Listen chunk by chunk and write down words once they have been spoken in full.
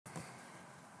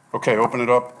Okay, open it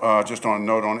up. Just on a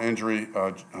note on injury,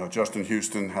 Justin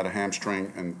Houston had a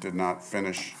hamstring and did not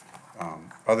finish.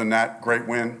 Other than that, great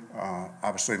win.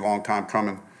 Obviously, long time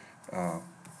coming.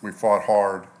 We fought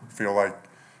hard. Feel like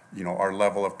our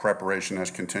level of preparation has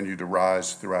continued to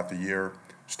rise throughout the year.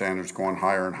 Standards going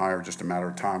higher and higher. Just a matter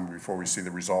of time before we see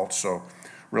the results. So,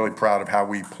 really proud of how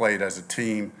we played as a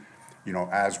team.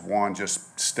 As one,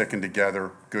 just sticking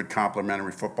together. Good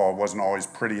complementary football. It wasn't always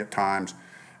pretty at times.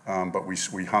 But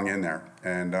we hung in there,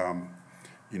 and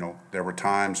there were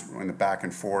times in the back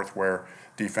and forth where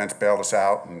defense bailed us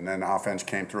out, and then offense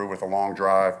came through with a long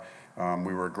drive.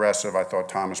 We were aggressive. I thought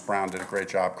Thomas Brown did a great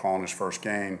job calling his first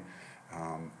game.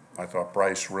 I thought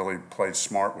Bryce really played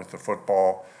smart with the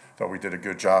football. Thought we did a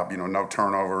good job. No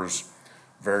turnovers,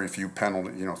 very few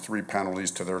penalties. 3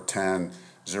 penalties to their 10,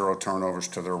 0 turnovers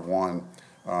to their 1.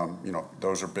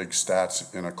 Those are big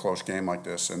stats in a close game like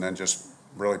this, and then just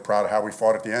really proud of how we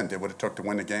fought at the end, did what it took to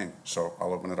win the game. So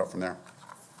I'll open it up from there.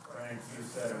 Frank, you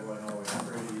said it wasn't always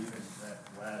pretty, even that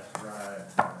last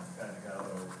drive kind of got a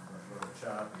little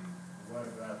choppy.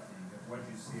 What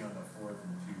did you see on the 4th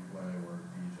and 2 play where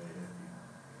DJ hit you?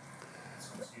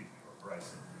 Excuse me, or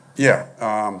Bryce hit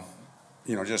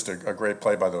you? Yeah, just a great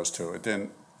play by those two. It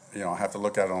didn't, I have to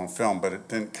look at it on film, but it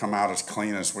didn't come out as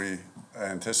clean as we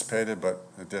anticipated, but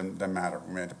it didn't matter.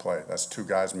 We made the play. That's 2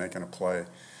 guys making a play.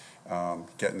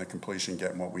 Getting the completion,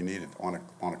 getting what we needed on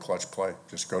a clutch play.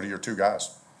 Just go to your 2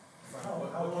 guys.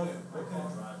 What can a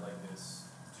drive like this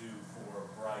do for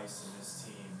Bryce and this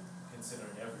team,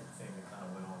 considering everything that kind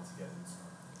of went on to get this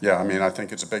one? Yeah, I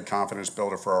think it's a big confidence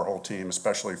builder for our whole team,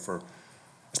 especially for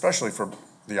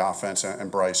the offense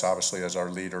and Bryce, obviously, as our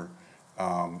leader.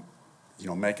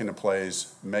 Making the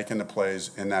plays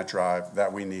in that drive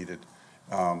that we needed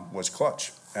was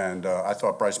clutch. And I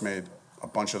thought Bryce made a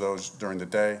bunch of those during the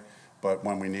day, but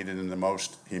when we needed him the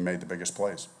most, he made the biggest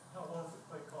plays. How was the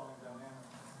play calling dynamic?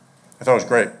 I thought it was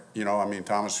great.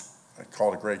 Thomas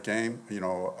called a great game.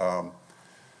 I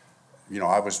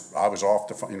was off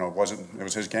the. It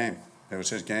was his game. It was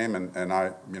his game, and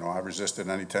I resisted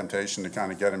any temptation to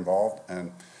kind of get involved.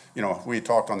 And we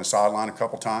talked on the sideline a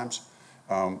couple times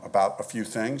about a few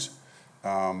things.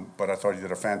 But I thought he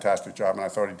did a fantastic job, and I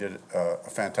thought he did a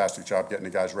fantastic job getting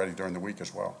the guys ready during the week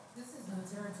as well. This is new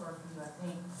territory for you, I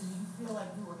think. Do you feel like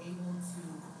you were able to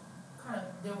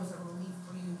there was a relief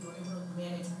for you? You were able to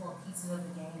manage more pieces of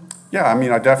the game? Yeah,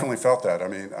 I definitely felt that.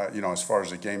 As far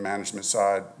as the game management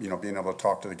side, being able to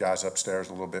talk to the guys upstairs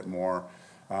a little bit more.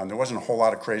 There wasn't a whole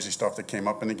lot of crazy stuff that came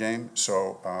up in the game.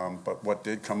 So, but what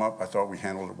did come up, I thought we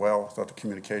handled it well. I thought the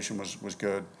communication was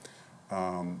good.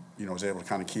 Was able to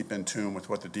kind of keep in tune with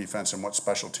what the defense and what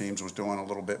special teams was doing a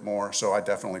little bit more. So I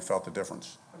definitely felt the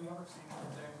difference. Have you ever seen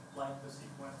anything like the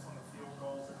sequence on the field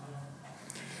goals at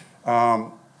the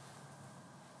end?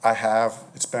 I have.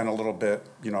 It's been a little bit,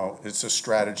 it's a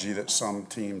strategy that some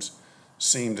teams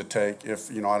seem to take. If,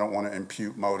 I don't want to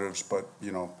impute motives, but,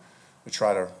 they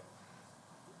try to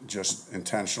just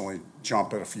intentionally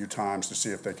jump it a few times to see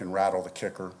if they can rattle the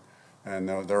kicker. And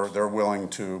they're willing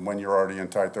to, when you're already in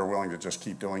tight, they're willing to just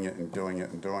keep doing it and doing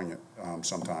it and doing it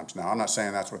sometimes. Now, I'm not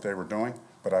saying that's what they were doing,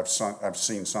 but I've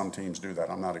seen some teams do that.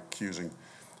 I'm not accusing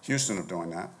Houston of doing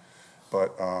that,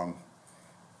 but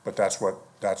that's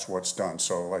what's done.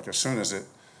 So, like, as soon as it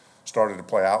started to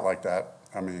play out like that,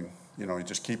 you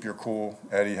just keep your cool.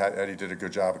 Eddie did a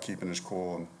good job of keeping his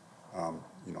cool, and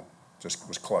just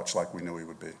was clutch like we knew he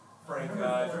would be. Frank,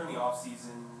 during the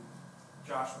offseason,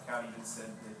 Josh McCown even said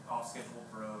that off-schedule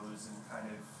throws and kind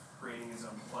of creating his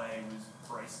own play was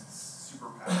Bryce's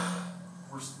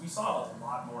superpower. We saw a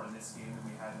lot more in this game than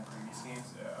we had in previous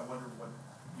games. I wonder what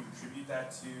you attribute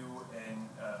that to, and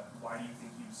why do you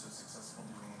think he was so successful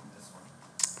doing it in this one?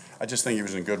 I just think he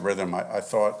was in good rhythm. I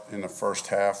thought in the first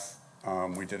half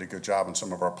we did a good job in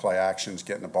some of our play actions,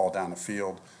 getting the ball down the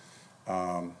field.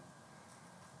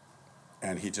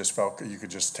 And he just felt, you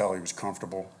could just tell he was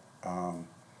comfortable.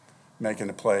 Making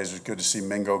the plays. It was good to see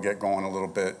Mingo get going a little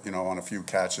bit, on a few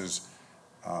catches.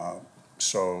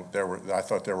 So I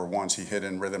thought there were ones he hit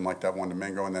in rhythm like that one to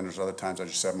Mingo, and then there's other times I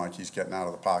just said, Mike, he's getting out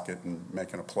of the pocket and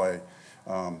making a play.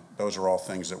 Those are all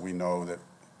things that we know that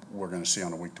we're going to see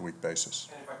on a week-to-week basis.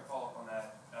 And if I can follow up on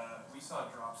that, we saw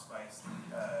drops by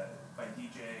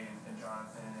DJ and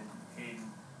Jonathan and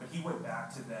Hayden, but he went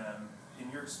back to them. In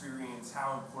your experience,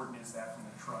 how important is that from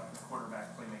the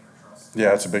quarterback playmaker trust?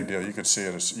 Yeah, it's a big deal. You could see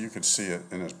it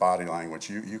in his body language.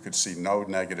 You could see no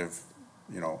negative.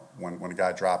 When a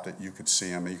guy dropped it, you could see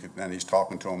him. Then he's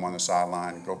talking to him on the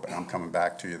sideline. I'm coming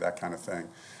back to you. That kind of thing.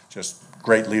 Just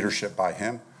great leadership by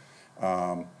him,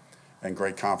 and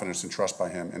great confidence and trust by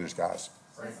him and his guys.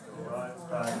 Frank, the Rod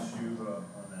shoe on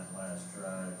that last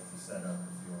drive to set up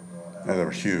the field goal. Yeah, they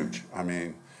were huge. I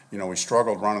mean, we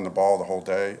struggled running the ball the whole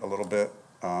day a little bit.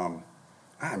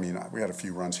 We had a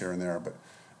few runs here and there, but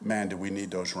man, did we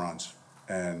need those runs.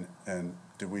 And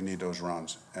did we need those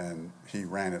runs. And he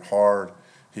ran it hard.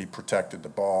 He protected the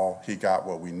ball. He got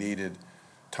what we needed.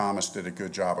 Thomas did a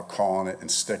good job of calling it and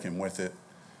sticking with it.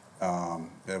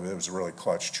 It was really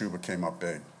clutch. Chuba came up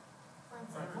big.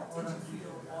 What did you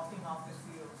feel walking off the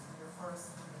field in your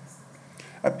first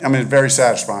innings? I mean, very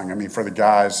satisfying. I mean, for the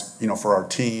guys, for our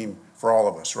team, for all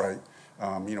of us, right?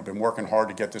 Been working hard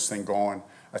to get this thing going.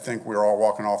 I think we're all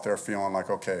walking off there feeling like,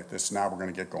 okay, now we're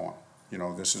going to get going.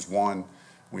 This is one.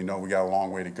 We know we got a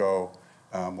long way to go.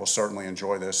 We'll certainly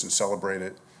enjoy this and celebrate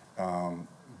it,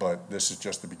 but this is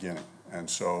just the beginning. And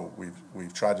so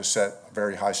we've tried to set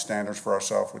very high standards for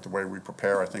ourselves with the way we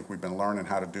prepare. I think we've been learning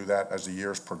how to do that as the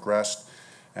years progressed,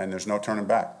 and there's no turning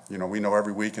back. We know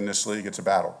every week in this league it's a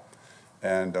battle,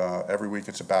 and every week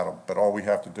it's a battle. But all we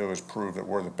have to do is prove that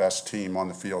we're the best team on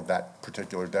the field that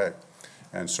particular day.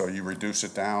 And so you reduce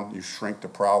it down, you shrink the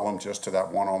problem just to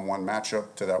that one-on-one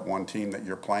matchup, to that one team that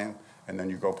you're playing, and then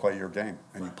you go play your game,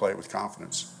 and you play it with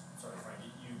confidence. Sorry, Frank,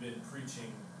 you've been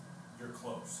preaching you're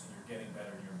close, and you're getting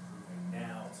better, you're improving.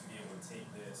 Now, to be able to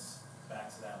take this back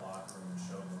to that locker room and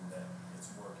show them that it's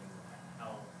working,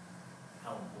 how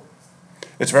important is that?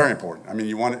 It's very important. I mean,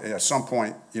 you want at some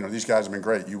point, these guys have been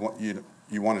great. You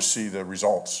want to see the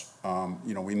results.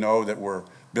 We know that we're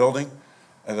building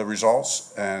the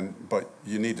results, but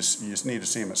you just need to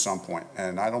see them at some point.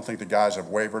 And I don't think the guys have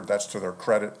wavered. That's to their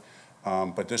credit.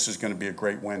 But this is going to be a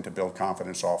great win to build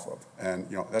confidence off of. And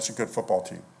that's a good football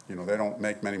team. They don't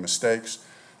make many mistakes.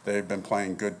 They've been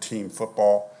playing good team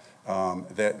football.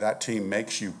 That team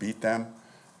makes you beat them.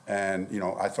 And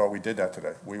I thought we did that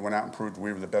today. We went out and proved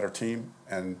we were the better team,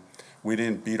 and we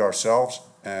didn't beat ourselves.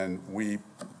 And we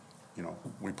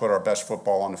put our best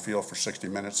football on the field for 60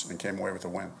 minutes and came away with a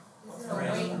win. Is it a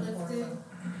weight lifted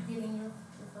getting your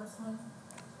first one?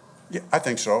 Yeah, I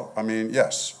think so. I mean,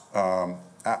 yes.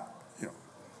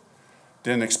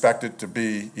 Didn't expect it to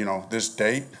be, this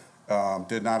date.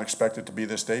 Did not expect it to be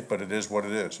this date, but it is what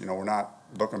it is. We're not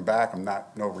looking back.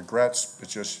 No regrets.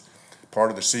 It's just part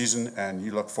of the season, and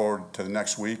you look forward to the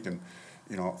next week. And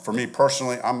for me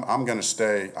personally, I'm going to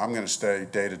stay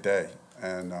day to day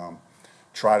and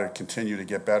try to continue to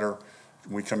get better.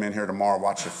 We come in here tomorrow,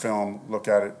 watch the film, look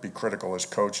at it, be critical as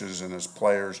coaches and as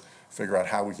players, figure out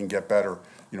how we can get better.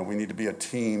 We need to be a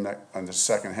team that in the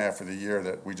second half of the year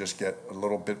that we just get a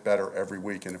little bit better every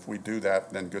week. And if we do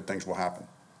that, then good things will happen.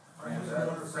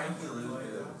 Frankie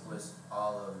Luka was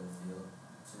all over the field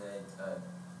today.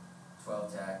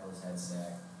 12 tackles, had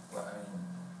sack. Well,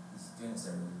 he's doing this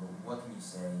every week. But what can you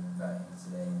say about him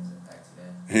today and his impact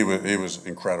today? He was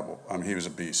incredible. He was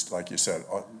a beast, like you said.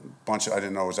 I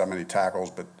didn't know it was that many tackles,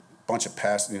 but bunch of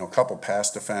pass, a couple pass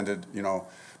defended,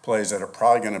 plays that are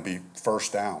probably going to be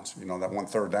first downs. That 1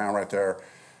 3rd down right there.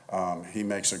 He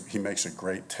makes a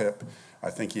great tip. I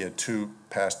think he had 2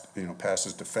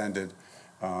 passes defended,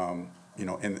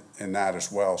 in that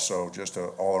as well. So just an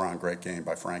all-around great game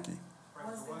by Frankie. Frank,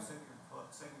 there was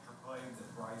signature play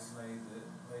that Bryce made that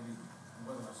maybe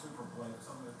wasn't a super play, but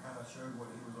something that kind of showed what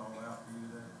he was all out for you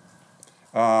today.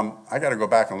 I got to go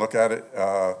back and look at it.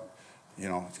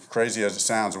 Crazy as it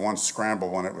sounds, the one scramble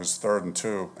when it was 3rd and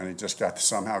 2, and he just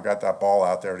somehow got that ball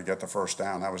out there to get the first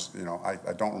down. That was,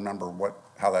 I don't remember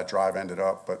how that drive ended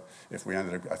up, but if we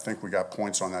I think we got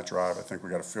points on that drive. I think we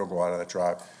got a field goal out of that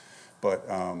drive. But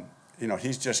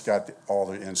he's just got all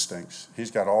the instincts.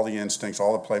 He's got all the instincts,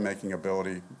 all the playmaking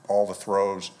ability, all the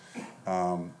throws.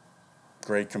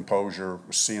 Great composure,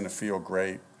 seeing the field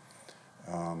great.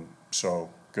 So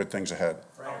good things ahead.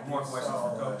 Frank, More questions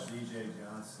for Coach. DJ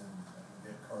Johnson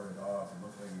get carted off. It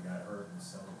looked like he got hurt in the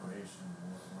celebration.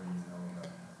 What do you know about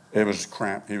that? It was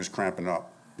cramp. He was cramping up.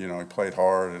 He played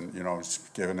hard, and he's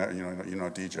giving it.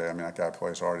 DJ. That guy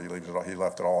plays hard. He leaves it all. He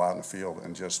left it all out in the field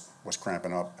and just was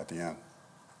cramping up at the end.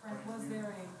 Frank, was there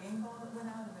a game ball that went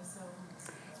out, and if so?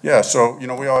 Yeah. So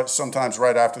we always sometimes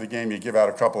right after the game you give out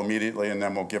a couple immediately, and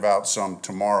then we'll give out some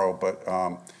tomorrow. But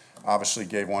obviously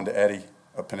gave one to Eddie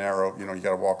Pinero. You got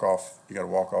to walk off. You got to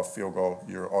walk off field goal.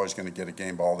 You're always going to get a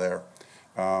game ball there.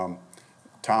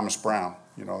 Thomas Brown.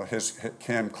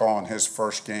 Him calling his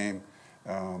first game.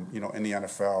 In the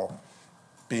NFL,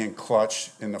 being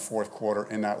clutch in the 4th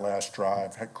quarter in that last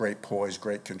drive, had great poise,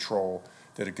 great control,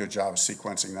 did a good job of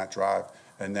sequencing that drive,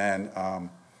 and then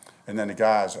the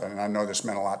guys, and I know this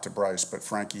meant a lot to Bryce, but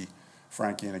Frankie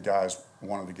and the guys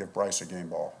wanted to give Bryce a game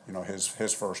ball,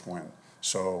 his first win,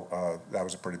 so that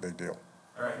was a pretty big deal.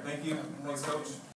 All right, thank you. Thanks, Coach.